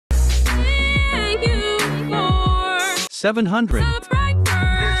700.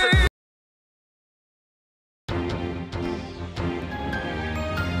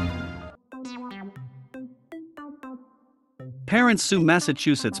 Parents sue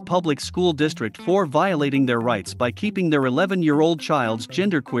Massachusetts Public School District for violating their rights by keeping their 11-year-old child's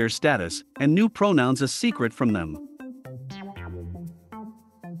genderqueer status and new pronouns a secret from them.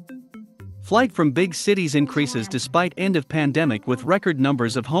 Flight from big cities increases despite end of pandemic, with record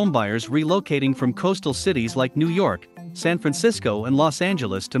numbers of homebuyers relocating from coastal cities like New York, San Francisco and Los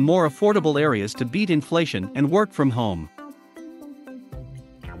Angeles to more affordable areas to beat inflation and work from home.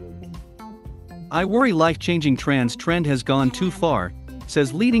 "I worry life-changing trans trend has gone too far,"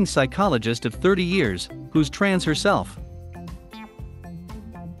 says leading psychologist of 30 years, who's trans herself.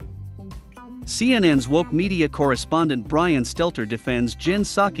 CNN's woke media correspondent Brian Stelter defends Jen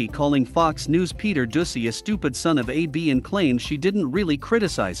Psaki, calling Fox News' Peter Doocy a stupid son of AB and claims she didn't really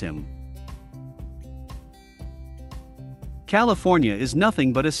criticize him. California is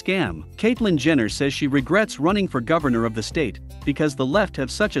nothing but a scam. Caitlyn Jenner says she regrets running for governor of the state because the left have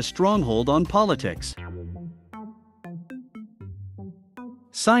such a stronghold on politics.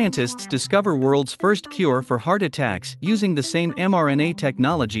 Scientists discover world's first cure for heart attacks using the same mRNA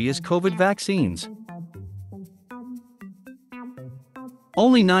technology as COVID vaccines.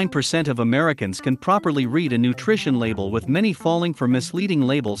 Only 9% of Americans can properly read a nutrition label, with many falling for misleading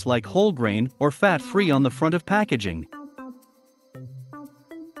labels like whole grain or fat-free on the front of packaging.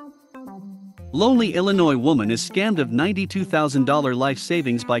 Lonely Illinois woman is scammed of $92,000 life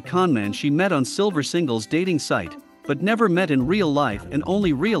savings by conman she met on Silver Singles dating site, but never met in real life and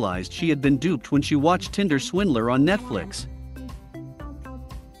only realized she had been duped when she watched Tinder Swindler on Netflix.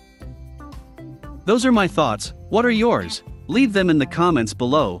 Those are my thoughts. What are yours? Leave them in the comments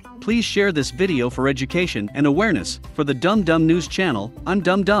below. Please share this video for education and awareness. For the Dum Dum News Channel, I'm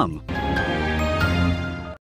Dum Dum.